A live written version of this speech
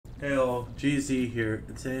Hey all, GZ here.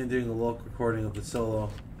 Today I'm doing a local recording of the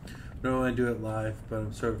solo. Normally I do it live, but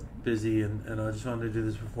I'm sort of busy and I just wanted to do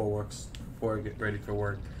this before I get ready for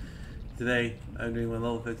work. Today I'm doing my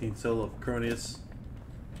level 15 solo of Chronius.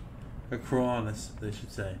 Or Chronius, they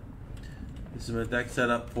should say. This is my deck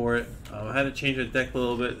setup for it. I had to change my deck a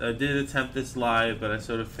little bit. I did attempt this live, but I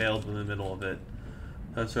sort of failed in the middle of it.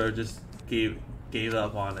 I sort of just gave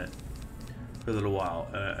up on it for a little while.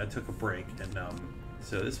 I took a break and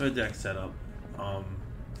so this is my deck setup. A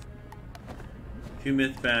few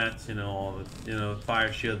myth bats, all the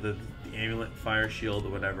fire shield, the amulet fire shield or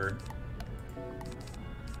whatever,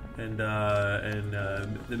 and the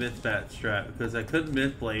myth bat strat because I couldn't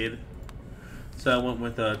myth blade, so I went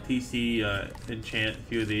with a TC enchant, a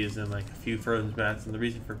few of these, and like a few frozen bats. And the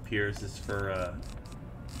reason for Pierce is for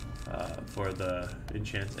the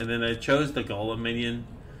enchants. And then I chose the golem minion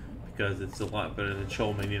because it's a lot better than the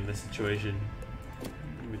troll minion in this situation.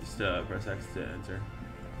 Let me just press X to enter.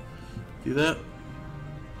 Do that.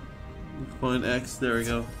 Find X. There we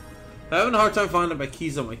go. I'm having a hard time finding my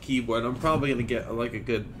keys on my keyboard. I'm probably gonna get like a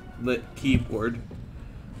good lit keyboard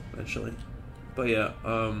eventually. But yeah,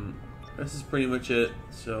 this is pretty much it.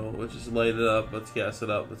 So let's just light it up. Let's gas it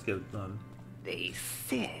up. Let's get it done. They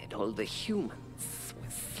said all the humans were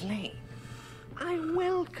slain. I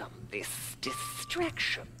welcome this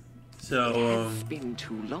distraction. So It's been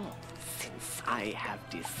too long since I have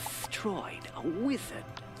destroyed a wizard.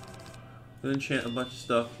 I'm gonna enchant a bunch of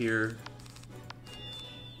stuff here,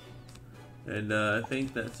 and I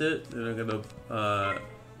think that's it. Then I'm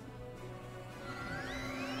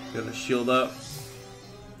gonna shield up.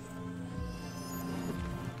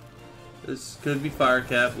 This could be Fire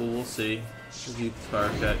Cat, but we'll see. It's Fire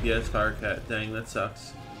Cat. Yeah, it's Fire Cat. Dang, that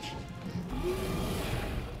sucks.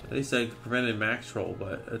 At least I prevented max roll,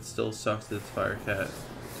 but it still sucks that it's Fire Cat.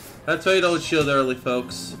 That's why you don't shield early,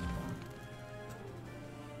 folks.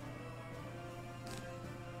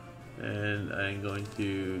 And I'm going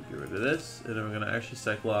to get rid of this, and then we're gonna actually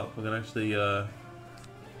cycle up. We're gonna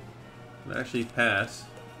actually pass.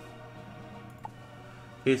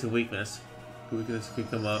 Case of weakness. Weakness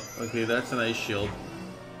could come up. Okay, that's a nice shield.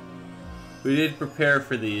 We did prepare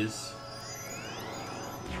for these.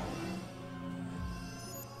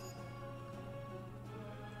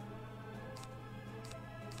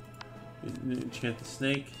 Enchant the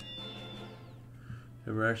snake.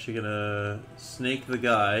 And we're actually gonna snake the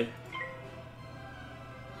guy.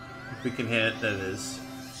 If we can hit, that is.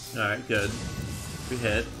 Alright, good. We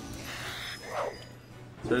hit.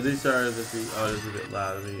 So these are the three. Oh, it's a bit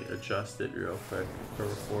loud. Let me adjust it real quick for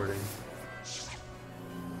recording.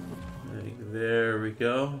 There we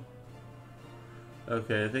go.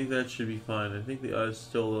 Okay, I think that should be fine. I think the audio is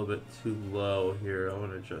still a little bit too low here. I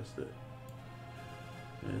want to adjust it.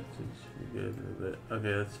 Yeah, it should be good a little bit.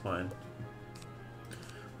 Okay, that's fine.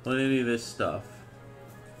 On any of this stuff,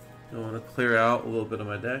 I want to clear out a little bit of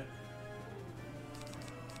my deck.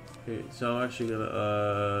 Okay, so I'm actually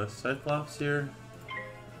gonna Cyclops here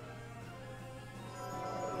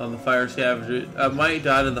on the fire scavenger. I might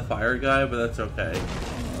die to the fire guy, but that's okay.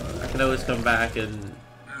 I can always come back and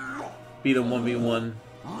beat him 1v1,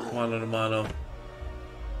 mano to mano.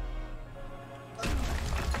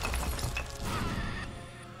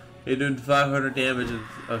 You're doing 500 damage.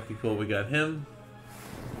 Okay, cool. We got him.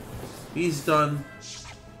 He's done.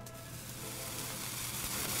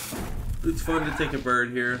 It's fun to take a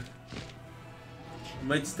bird here. It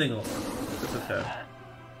might sting a little. It's okay.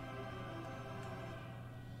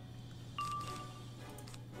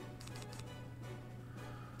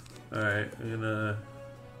 Alright, I'm gonna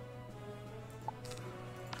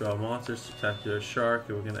draw monsters to attack the shark,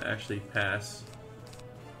 and we're gonna actually pass.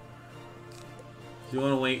 You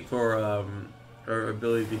want to wait for our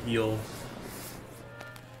ability to heal.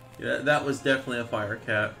 Yeah, that was definitely a Fire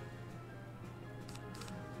Cat.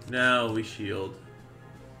 Now we shield.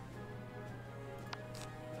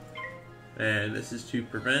 And this is to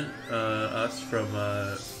prevent us from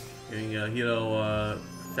getting,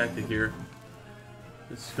 protected here.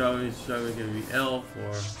 This is probably going to be Elf,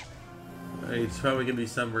 or it's probably going to be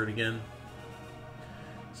Sunbird again.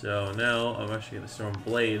 So now I'm actually going to Storm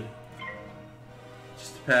Blade.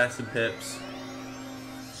 Just to pass some pips.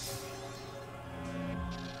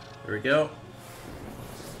 There we go.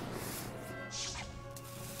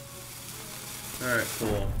 Alright,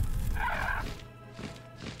 cool.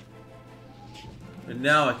 And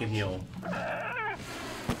now I can heal.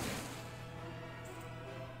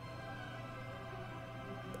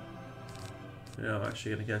 Now I'm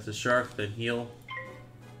actually gonna cast a shark, then heal.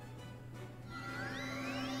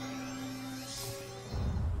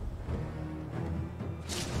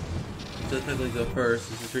 So technically go first.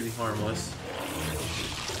 This is pretty harmless.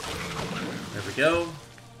 There we go.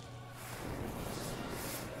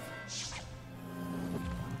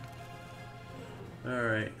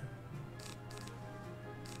 Alright.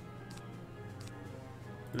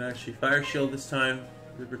 And actually fire shield this time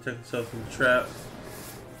to protect himself from the trap.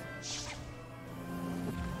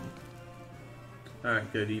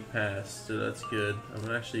 Alright, good, he passed, so that's good. I'm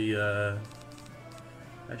gonna actually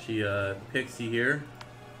Pixie here.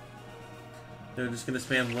 They're just gonna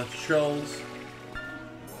spam a bunch of trolls.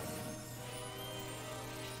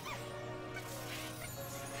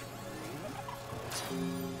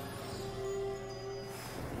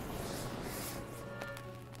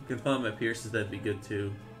 You can find my pierces, that'd be good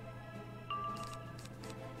too.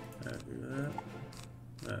 Alright, do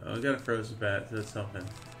that. Oh, I got a frozen bat, so that's something.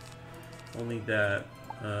 I'll need that.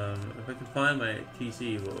 If I can find my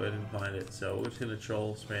TC, but I didn't find it, so we're just gonna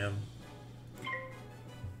troll spam.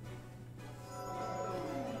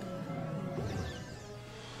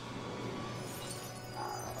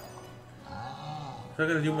 It's not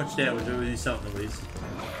gonna do much damage, it will do something at least.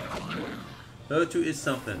 O2 is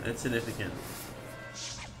something, it's significant.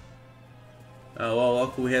 Oh well,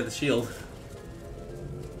 luckily we had the shield.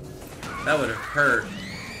 That would have hurt.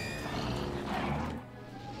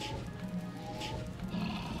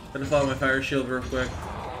 Gonna follow my fire shield real quick.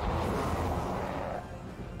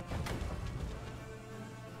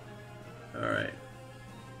 Alright.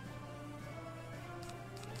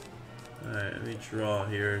 Alright, let me draw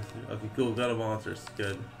here. Okay, cool, got a monster, it's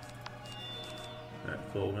good. Alright,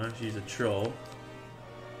 cool, we're gonna actually use a troll.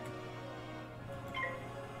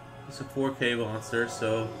 It's a 4K monster,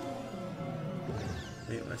 so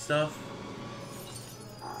get my stuff.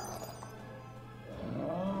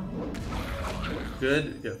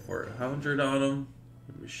 Good, got 400 on them.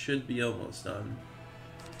 We should be almost done.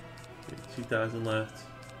 Okay, 2,000 left.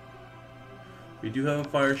 We do have a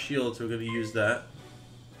fire shield, so we're going to use that.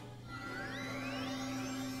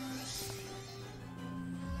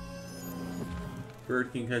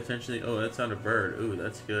 Bird can potentially. Oh, that's not a bird. Ooh,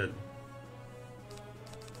 that's good.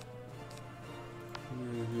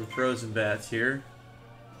 Frozen bats here.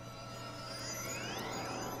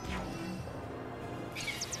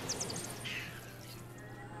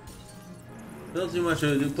 Don't do much.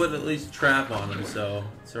 We put at least a trap on him, so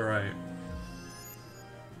it's alright.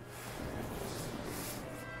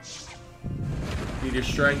 Need a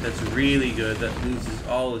strike that's really good that loses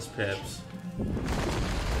all his pips.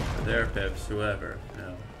 Or their pips, whoever.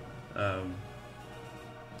 No.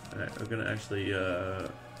 Alright, we're gonna actually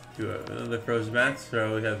do another frozen bat,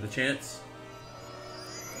 so we have the chance.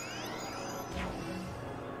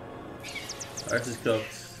 Ours is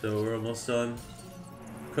cooked, so we're almost done.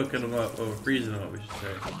 Cooking them up, or freezing them up, we should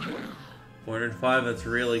say. 405, that's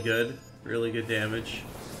really good. Really good damage.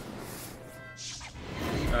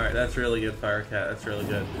 Alright, that's really good, Fire Cat. That's really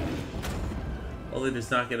good. Only does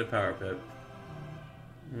not get a power pip.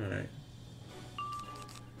 Alright.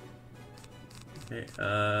 Okay,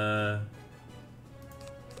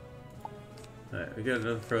 alright, we got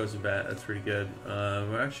another frozen bat. That's pretty good.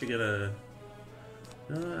 We're actually gonna.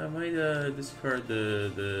 I might discard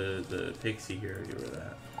the pixie here. Get rid of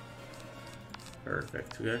that.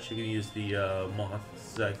 Perfect. We're actually gonna use the moth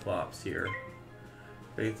cyclops here.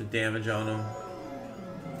 Get the damage on him.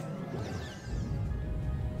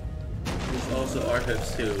 There's also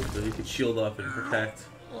archives too, so he could shield up and protect.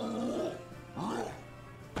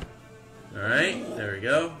 Alright, there we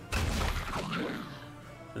go.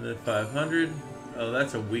 And then 500. Oh,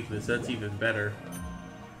 that's a weakness. That's even better.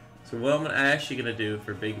 So what I'm actually gonna do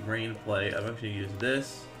for big brain play, I'm actually gonna use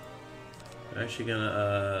this. I'm actually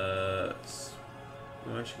gonna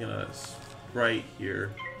sprite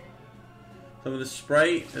here. So I'm gonna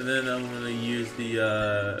sprite, and then I'm gonna use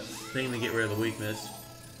the thing to get rid of the weakness.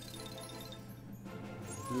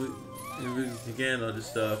 Again, I'll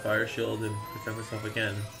just fire shield and protect myself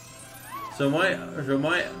again. So my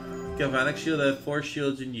galvanic shield, I have 4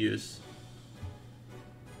 shields in use.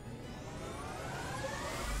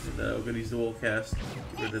 And, we're gonna use the wool cast to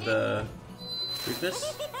get rid of the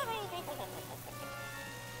weakness.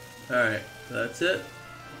 Alright, so that's it.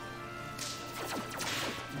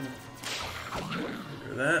 Get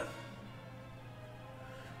rid of that.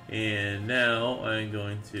 And now I'm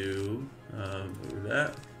going to move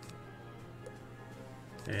that.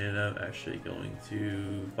 And I'm actually going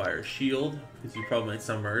to fire shield, because you probably might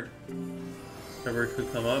Sunbird. Sunbird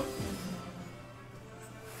could come up.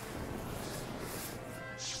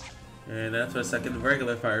 And that's my second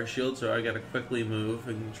regular fire shield, so I gotta quickly move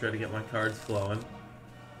and try to get my cards flowing.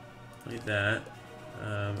 Like that.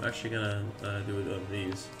 I'm actually gonna do it on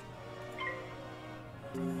these.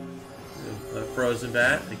 A frozen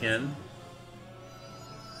bat again.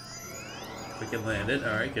 We can land it.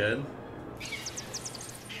 Alright, good.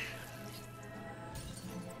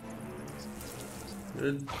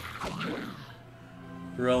 Good.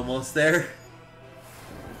 We're almost there.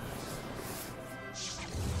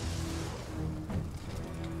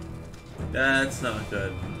 That's not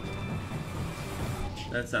good.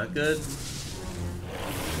 That's not good.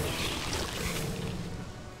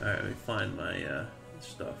 Alright, let me find my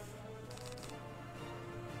stuff.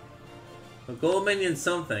 A gold minion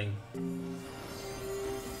something.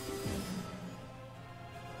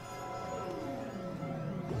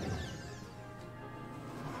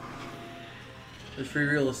 There's free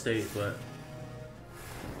real estate, but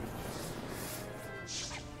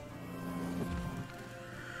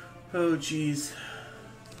oh jeez.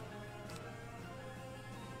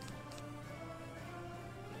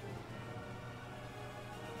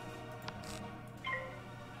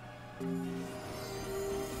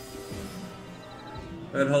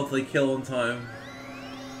 I'd hopefully kill in time.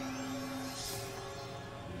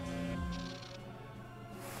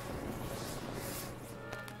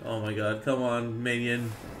 Oh my god, come on,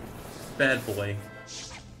 minion. Bad boy.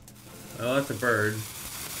 Oh, that's a bird.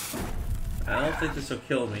 I don't think this will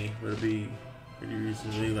kill me, but it'll be pretty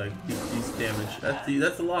reasonably like decent damage.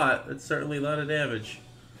 That's a lot. That's certainly a lot of damage.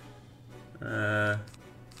 Alright,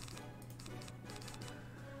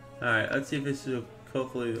 let's see if this will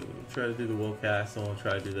hopefully we'll try to do the will cast, and we'll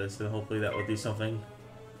try to do this, and hopefully that will do something.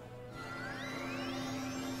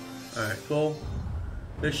 Alright, cool.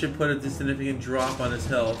 This should put a significant drop on his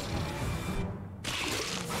health.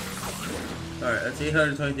 Alright, that's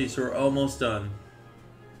 823, so we're almost done.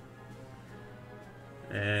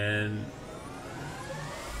 And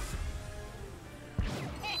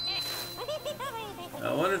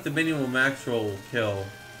I wonder if the minion will max roll will kill.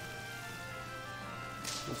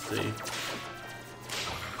 We'll see.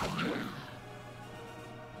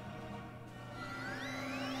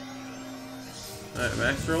 Alright,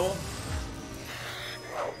 max roll.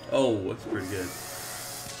 Oh, that's pretty good.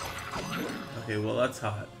 Okay, well that's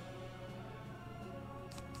hot.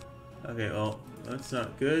 Okay, well, that's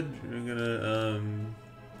not good. We're gonna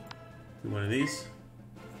do one of these.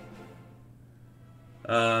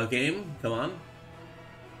 Game, come on.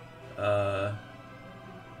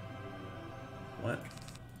 What?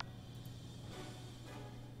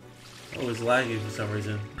 Oh, it's lagging for some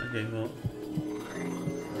reason. Okay, well.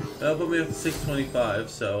 That'll put me up to 625,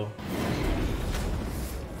 so.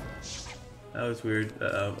 That was weird.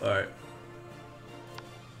 Alright.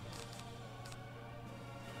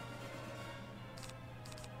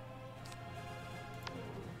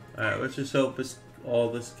 Alright, let's just hope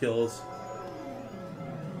all this kills.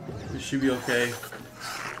 This should be okay.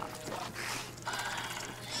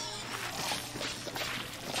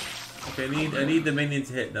 Okay, I need the minion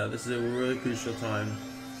to hit now. This is a really crucial time.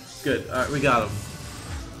 Good. Alright, we got him.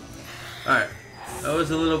 Alright. That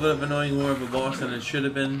was a little bit of annoying more of a boss than it should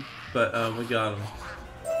have been, but we got him.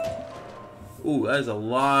 Ooh, that's a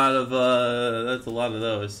lot of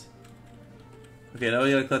those. Okay, now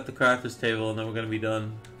we gotta collect the crafter's table and then we're gonna be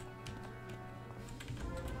done.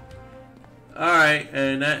 Alright,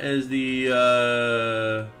 and that is the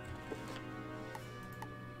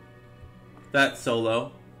that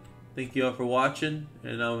solo. Thank you all for watching,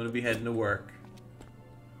 and I'm gonna be heading to work.